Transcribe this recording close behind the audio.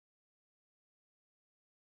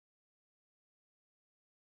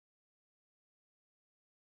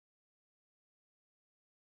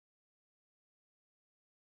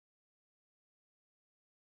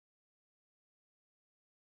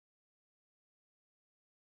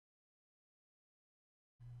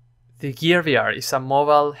The Gear VR is a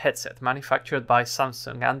mobile headset manufactured by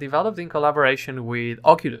Samsung and developed in collaboration with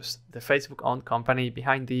Oculus, the Facebook-owned company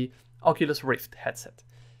behind the Oculus Rift headset.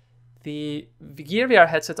 The Gear VR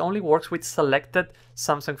headset only works with selected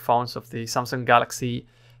Samsung phones of the Samsung Galaxy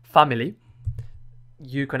family.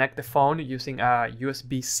 You connect the phone using a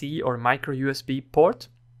USB-C or micro USB port,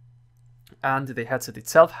 and the headset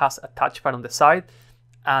itself has a touchpad on the side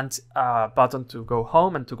and a button to go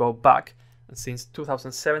home and to go back. And since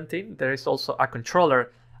 2017, there is also a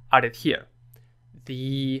controller added here.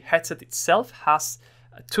 The headset itself has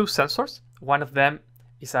two sensors. One of them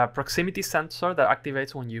is a proximity sensor that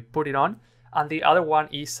activates when you put it on, and the other one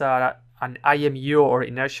is an IMU or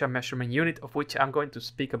inertia measurement unit, of which I'm going to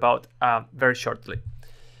speak about very shortly.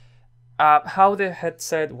 How the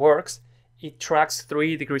headset works, it tracks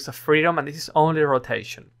 3 degrees of freedom, and this is only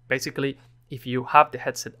rotation. Basically, if you have the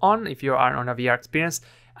headset on, if you are on a VR experience,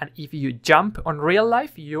 and if you jump on real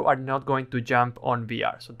life, you are not going to jump on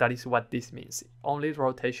VR. So that is what this means. Only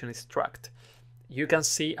rotation is tracked. You can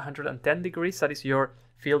see 110 degrees, that is your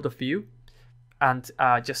field of view. And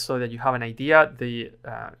just so that you have an idea, the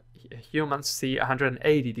humans see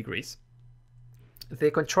 180 degrees. The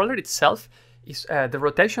controller itself is the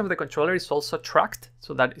rotation of the controller is also tracked,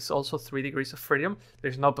 so that is also 3 degrees of freedom.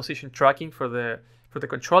 There's no position tracking for the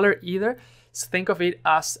controller either. So think of it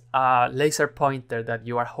as a laser pointer that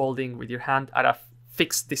you are holding with your hand at a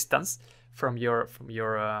fixed distance from your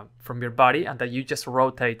body, and that you just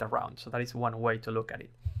rotate around. So that is one way to look at it.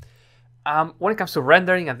 When it comes to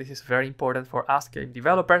rendering, and this is very important for us game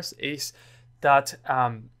developers, is that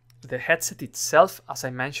the headset itself, as I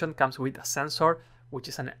mentioned, comes with a sensor, which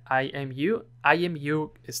is an IMU. IMU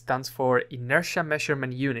stands for Inertia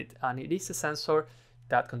Measurement Unit, and it is a sensor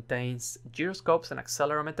that contains gyroscopes and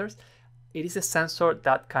accelerometers. It is a sensor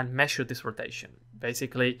that can measure this rotation.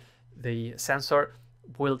 Basically, the sensor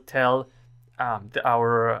will tell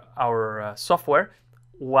our software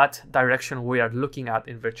what direction we are looking at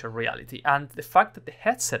in virtual reality. And the fact that the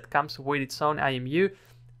headset comes with its own IMU,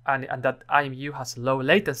 and that IMU has low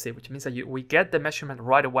latency, which means that we get the measurement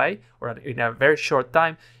right away or in a very short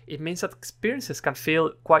time, it means that experiences can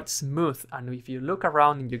feel quite smooth. And if you look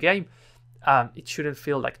around in your game, it shouldn't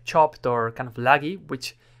feel like chopped or kind of laggy,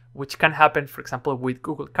 which can happen, for example, with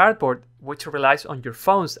Google Cardboard, which relies on your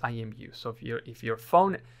phone's IMU. So if your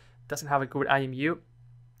phone doesn't have a good IMU,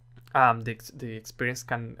 the experience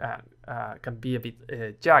can be a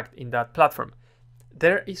bit jagged in that platform.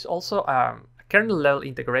 There is also a kernel level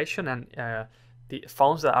integration, and the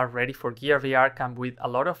phones that are ready for Gear VR come with a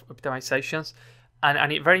lot of optimizations,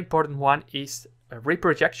 and a very important one is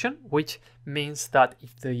reprojection, which means that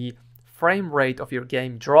if the frame rate of your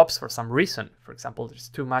game drops for some reason, for example, there's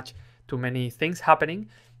too many things happening,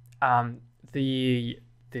 the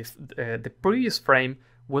previous frame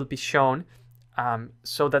will be shown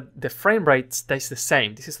so that the frame rate stays the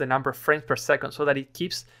same. This is the number of frames per second, so that it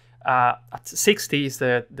keeps at 60 is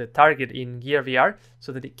the target in Gear VR,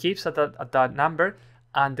 so that it keeps at that number,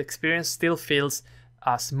 and the experience still feels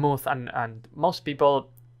smooth. And most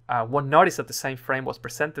people won't notice that the same frame was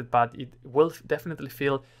presented, but it will definitely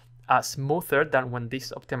feel smoother than when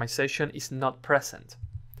this optimization is not present.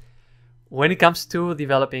 When it comes to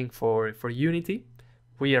developing for Unity,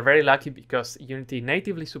 we are very lucky because Unity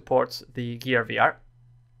natively supports the Gear VR,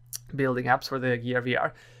 building apps for the Gear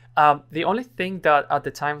VR. The only thing that at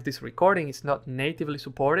the time of this recording is not natively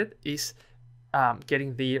supported is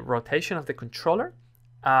getting the rotation of the controller,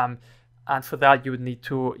 and for that you would need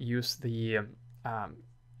to use the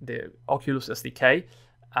Oculus SDK.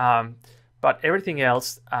 But everything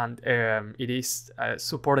else, and it is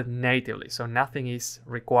supported natively, so nothing is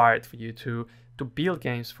required for you to build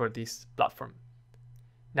games for this platform.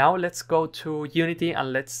 Now let's go to Unity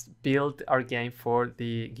and let's build our game for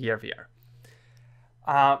the Gear VR.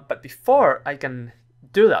 But before I can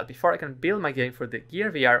do that, before I can build my game for the Gear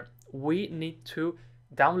VR, we need to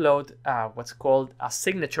download what's called a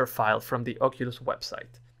signature file from the Oculus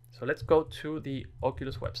website. So let's go to the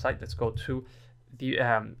Oculus website. Let's go to the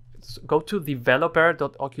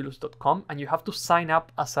developer.oculus.com, and you have to sign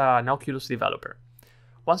up as an Oculus developer.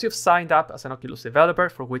 Once you've signed up as an Oculus developer,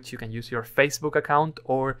 for which you can use your Facebook account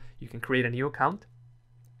or you can create a new account,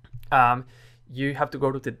 you have to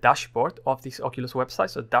go to the dashboard of this Oculus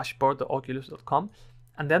website, so dashboard.oculus.com,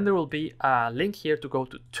 and then there will be a link here to go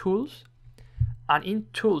to Tools, and in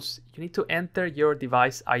Tools you need to enter your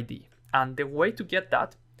device ID, and the way to get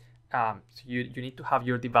that, so you need to have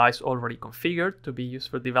your device already configured to be used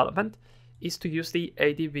for development, is to use the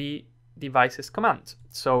adb devices command.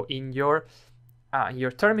 So in your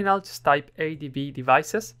terminal, just type adb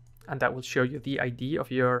devices, and that will show you the ID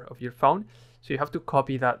of your phone. So you have to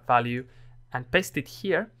copy that value and paste it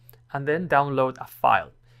here, and then download a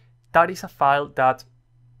file. That is a file that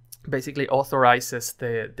basically authorizes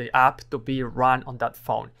the app to be run on that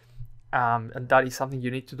phone. And that is something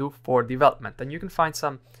you need to do for development. And you can find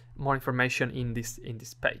some more information in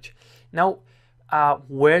this page. Now,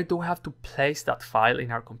 where do we have to place that file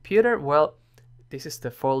in our computer? Well, this is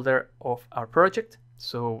the folder of our project.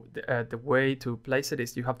 So the way to place it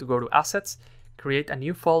is you have to go to Assets, create a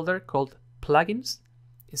new folder called Plugins.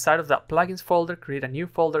 Inside of that Plugins folder, create a new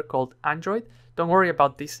folder called Android. Don't worry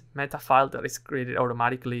about this meta file that is created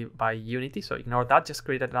automatically by Unity, so ignore that. Just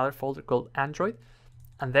create another folder called Android,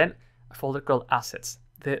 and then a folder called Assets.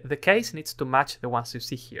 The case needs to match the ones you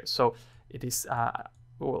see here. So it is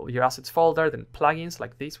your Assets folder, then Plugins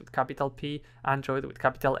like this with capital P, Android with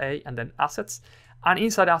capital A, and then Assets. And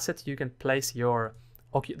inside Assets, you can place the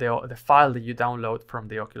file that you download from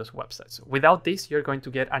the Oculus website. So without this, you're going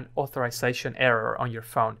to get an authorization error on your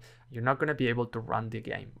phone. You're not going to be able to run the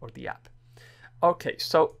game or the app. Okay,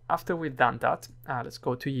 so after we've done that, let's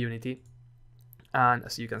go to Unity. And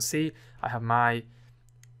as you can see, I have my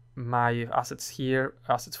assets here,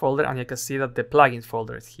 assets folder, and you can see that the plugins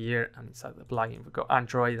folder is here, and inside the plugin we go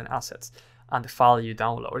Android and Assets, and the file you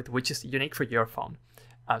downloaded, which is unique for your phone.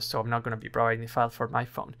 So I'm not going to be providing the file for my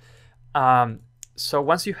phone. So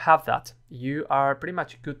once you have that, you are pretty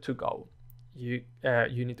much good to go.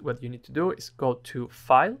 What you need to do is go to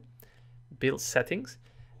File, Build Settings,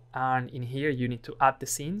 and in here you need to add the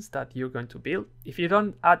scenes that you're going to build. If you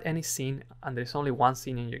don't add any scene and there's only one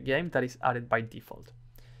scene in your game, that is added by default.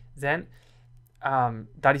 Then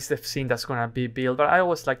that is the scene that's going to be built, but I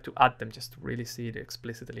always like to add them just to really see it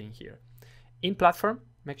explicitly in here. In platform,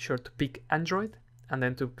 make sure to pick Android and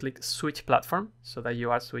then to click Switch Platform so that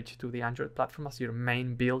you are switched to the Android platform as your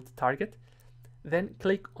main build target. Then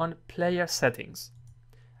click on Player Settings,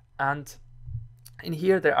 and in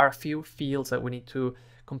here there are a few fields that we need to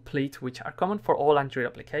complete, which are common for all Android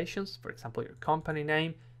applications. For example, your company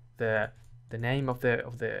name, the name of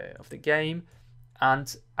the game,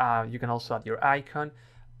 and you can also add your icon.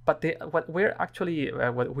 But what we're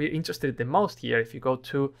interested in the most here, if you go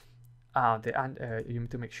to you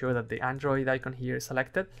need to make sure that the Android icon here is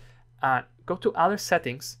selected. Go to Other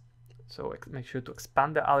Settings. So make sure to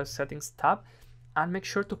expand the Other Settings tab, and make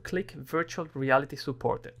sure to click Virtual Reality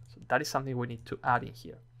Supported. So that is something we need to add in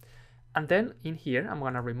here. And then in here, I'm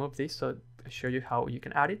going to remove this so I show you how you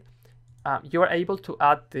can add it. You are able to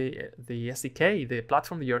add the SDK, the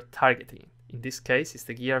platform that you're targeting. In this case, it's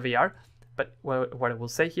the Gear VR, but what I will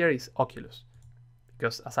say here is Oculus,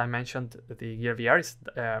 because as I mentioned, the Gear VR is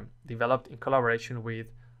developed in collaboration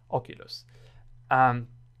with Oculus. And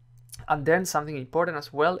then something important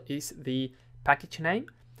as well is the package name.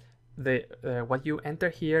 What you enter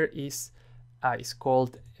here is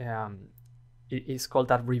called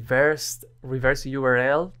that reverse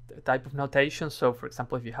URL type of notation. So for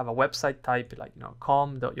example, if you have a website, type like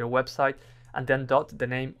com.your website and then the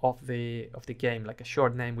name of the game, like a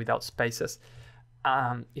short name without spaces.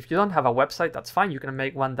 If you don't have a website, that's fine. You can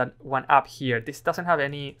make one app here. This doesn't have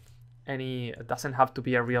it doesn't have to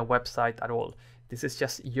be a real website at all. This is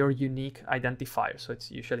just your unique identifier. So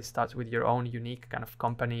it usually starts with your own unique kind of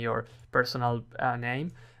company or personal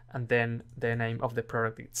name, and then the name of the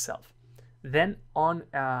product itself. Then on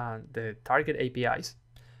the target APIs,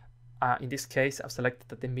 in this case, I've selected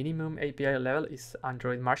that the minimum API level is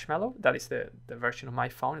Android Marshmallow. That is the version of my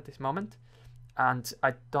phone at this moment. And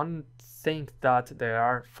I don't think that there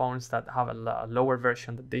are phones that have a lower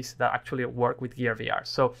version than this that actually work with Gear VR.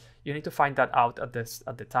 So you need to find that out at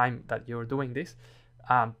the time that you're doing this.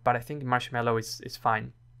 But I think Marshmallow is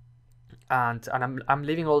fine. And I'm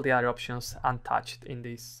leaving all the other options untouched in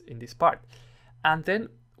this part. And then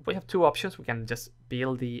we have two options. We can just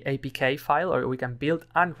build the APK file, or we can build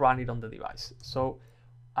and run it on the device. So,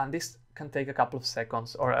 and this can take a couple of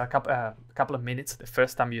seconds or a couple of minutes the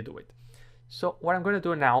first time you do it. So what I'm going to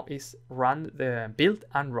do now is run the build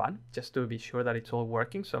and run, just to be sure that it's all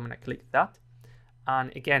working. So I'm going to click that,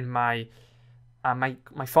 and again my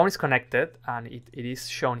phone is connected and it is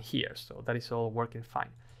shown here, so that is all working fine.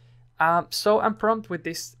 So I'm prompted with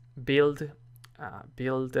this build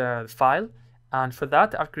file, and for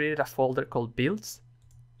that I've created a folder called builds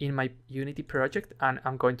in my Unity project, and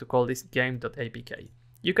I'm going to call this game.apk.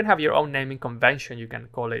 You can have your own naming convention. You can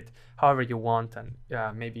call it however you want, and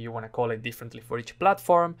maybe you want to call it differently for each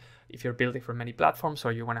platform if you're building for many platforms,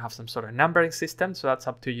 or you want to have some sort of numbering system, so that's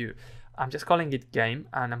up to you. I'm just calling it game,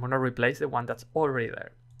 and I'm going to replace the one that's already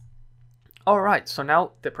there. All right, so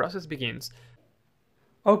now the process begins.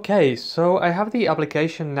 Okay, so I have the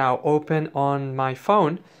application now open on my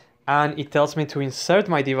phone, and it tells me to insert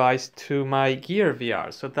my device to my Gear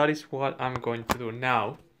VR. So that is what I'm going to do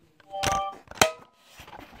now.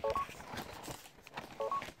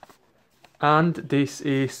 And this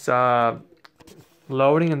is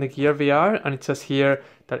loading in the Gear VR, and it says here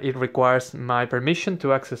that it requires my permission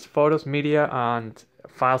to access photos, media, and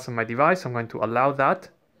files on my device. I'm going to allow that.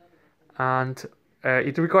 And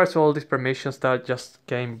it requires all these permissions that just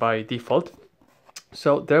came by default.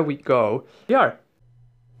 So there we go. VR.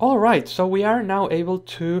 Alright, so we are now able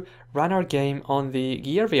to run our game on the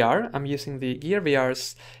Gear VR. I'm using the Gear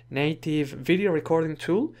VR's native video recording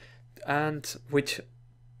tool, and which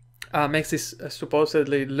makes this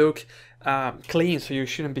supposedly look clean, so you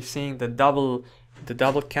shouldn't be seeing the double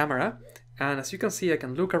camera. And as you can see, I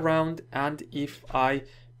can look around, and if I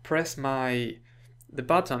press the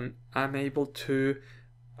button, I'm able to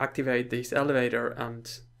activate this elevator and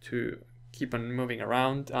to keep on moving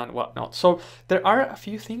around and whatnot. So there are a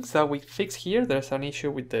few things that we fix here. There's an issue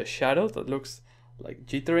with the shadow that looks like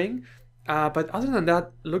jittering, but other than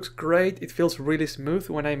that, looks great. It feels really smooth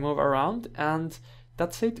when I move around, and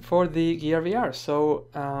that's it for the Gear VR. So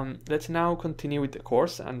let's now continue with the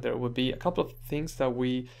course, and there will be a couple of things that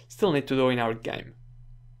we still need to do in our game.